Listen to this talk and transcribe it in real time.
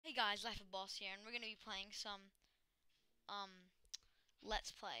Hey guys, Life of Boss here, and we're gonna be playing some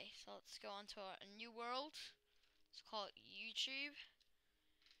Let's Play. So let's go on to a new world. Let's call it YouTube,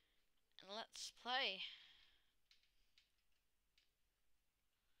 and let's play.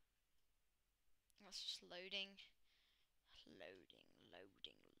 That's just loading.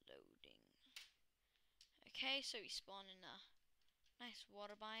 Okay, so we spawn in a nice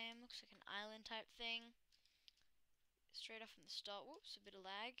water biome. Looks like an island type thing. Straight off from the start. Whoops, a bit of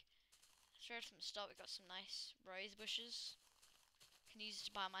lag. Straight off from the start, we got some nice rose bushes. Can use it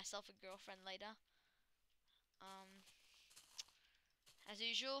to buy myself a girlfriend later. As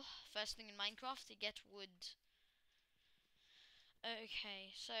usual, first thing in Minecraft, to get wood.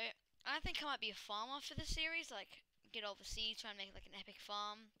 Okay, so I think I might be a farmer for this series, like get all the seeds, try and make like an epic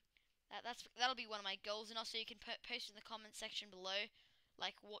farm. That'll be one of my goals, and also you can post in the comment section below,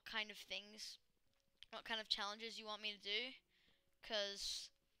 like what kind of things, what kind of challenges you want me to do, cause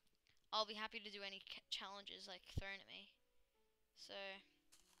I'll be happy to do any challenges like thrown at me. So,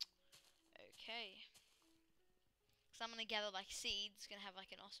 okay. So I'm gonna gather like seeds, gonna have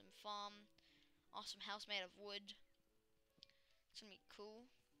like an awesome farm, awesome house made of wood. It's gonna be cool.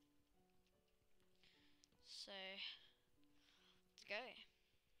 So, let's go.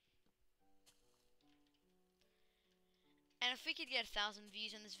 And if we could get 1,000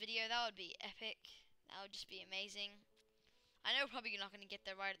 views on this video, that would be epic. That would just be amazing. I know we're probably not going to get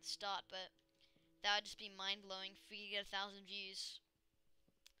there right at the start, but that would just be mind-blowing if we could get 1,000 views.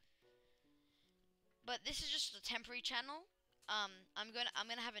 But this is just a temporary channel. I'm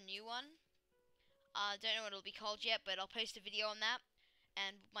gonna have a new one. Don't know what it'll be called yet, but I'll post a video on that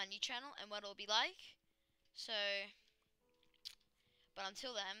and my new channel and what it'll be like. So, but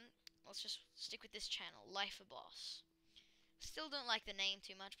until then, let's just stick with this channel, Life of Boss. Still don't like the name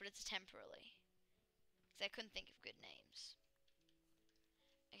too much, but it's temporarily, because I couldn't think of good names.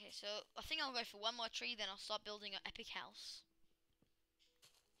 Okay, so I think I'll go for one more tree, then I'll start building an epic house.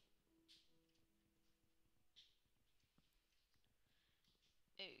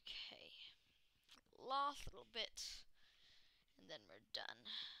 Okay, last little bit, and then we're done.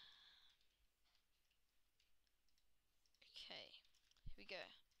 Okay, here we go.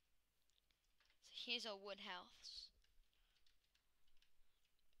 So here's our wood house.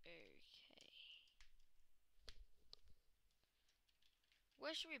 Okay.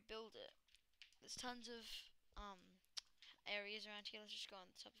 Where should we build it? There's tons of areas around here. Let's just go on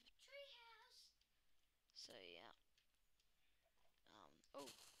the top of a tree house. So yeah. Oh,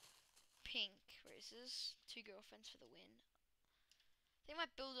 pink roses. 2 girlfriends for the win. They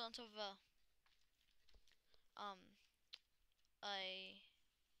might build it on top of a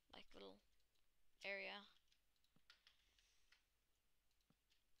like little area.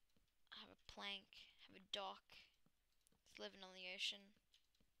 Have a plank, have a dock. It's living on the ocean.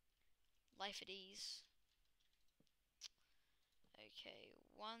 Life at ease. Okay,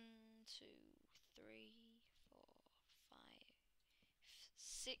 1, 2, 3, 4, 5,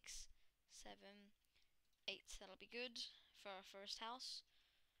 6, 7, 8. That'll be good for our first house.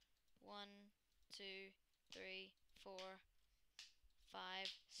 1, 2, 3, 4,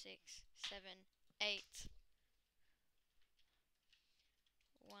 5, 6, 7, 8.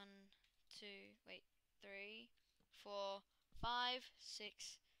 1, 2, wait, 3, 4, 5,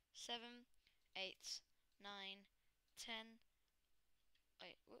 6, 7, 8, 9, 10.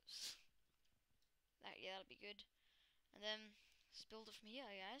 Wait, whoops. Yeah, that'll be good. And then let's build it from here,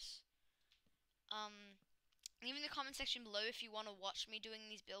 guys. Leave in the comment section below if you want to watch me doing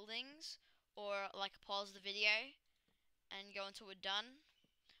these buildings, or like pause the video and go until we're done.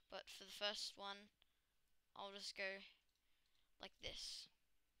 But for the first one, I'll just go like this.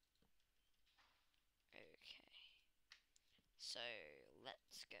 Okay. So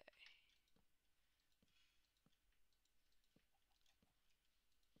let's go.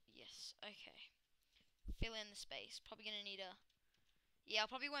 Yes, okay. Fill in the space. Probably gonna need a... Yeah, I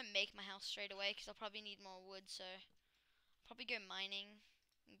probably won't make my house straight away because I'll probably need more wood, so I'll probably go mining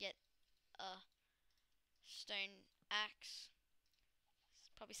and get a stone axe.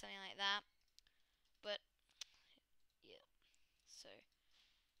 Probably something like that. But, yeah. So,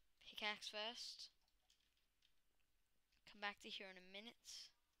 pickaxe first. Come back to here in a minute.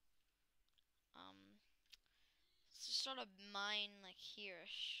 Let's just sort of mine like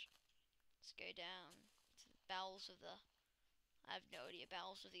here-ish. Let's go down to the bowels of the... I have no idea,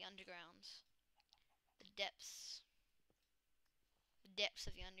 bowels of the underground. The depths. The depths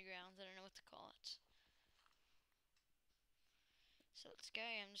of the underground, I don't know what to call it. So let's go,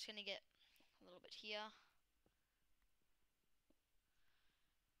 I'm just gonna get a little bit here.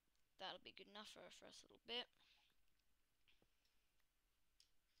 That'll be good enough for our first little bit.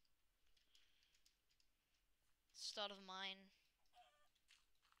 start of a mine.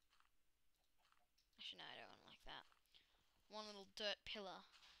 Actually, no, I don't want like that. One little dirt pillar.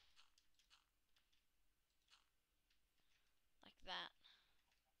 Like that.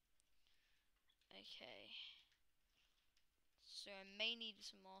 Okay. So I may need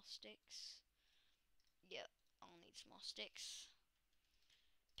some more sticks. Yep, I'll need some more sticks.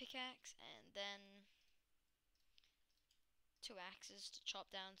 Pickaxe, and then 2 axes to chop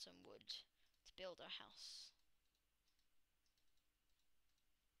down some wood to build our house.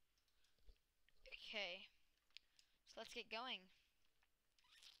 Okay, so let's get going.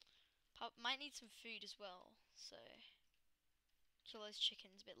 Might need some food as well, so kill those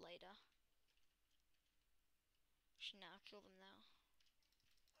chickens a bit later. Should now kill them now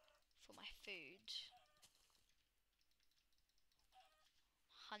for my food.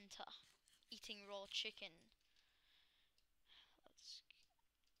 Hunter, eating raw chicken.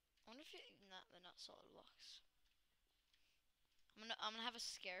 I wonder if they're not solid blocks. I'm gonna have a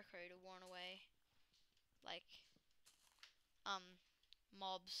scarecrow to warn away, like,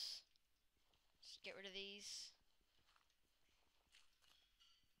 mobs. Just get rid of these.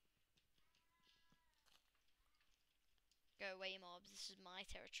 Go away, mobs. This is my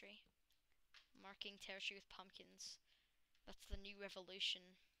territory. Marking territory with pumpkins. That's the new revolution.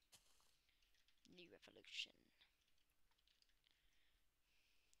 New revolution.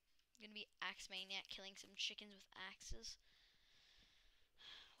 I'm gonna be Axe Maniac killing some chickens with axes.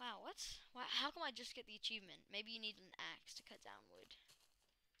 Wow, what? How come I just get the achievement? Maybe you need an axe to cut down wood.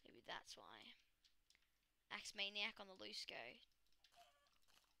 Maybe that's why. Axe Maniac on the loose go.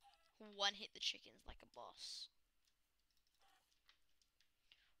 One hit the chickens like a boss.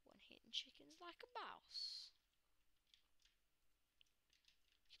 One hitting chickens like a boss.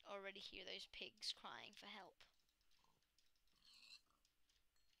 You can already hear those pigs crying for help.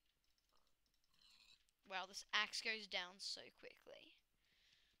 Wow, this axe goes down so quickly.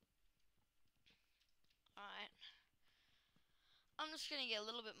 Alright. I'm just gonna get a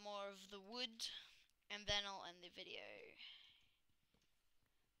little bit more of the wood, and then I'll end the video.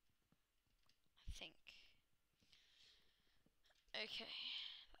 I think. Okay,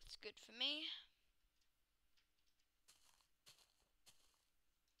 that's good for me.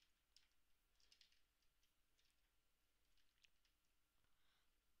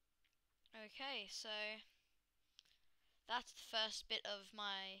 Okay, so that's the first bit of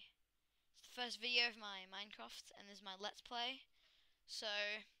my, the first video of my Minecraft, and this is my Let's Play. So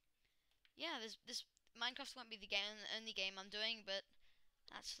yeah, this Minecraft won't be the only game I'm doing, but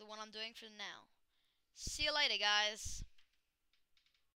that's the one I'm doing for now. See you later, guys.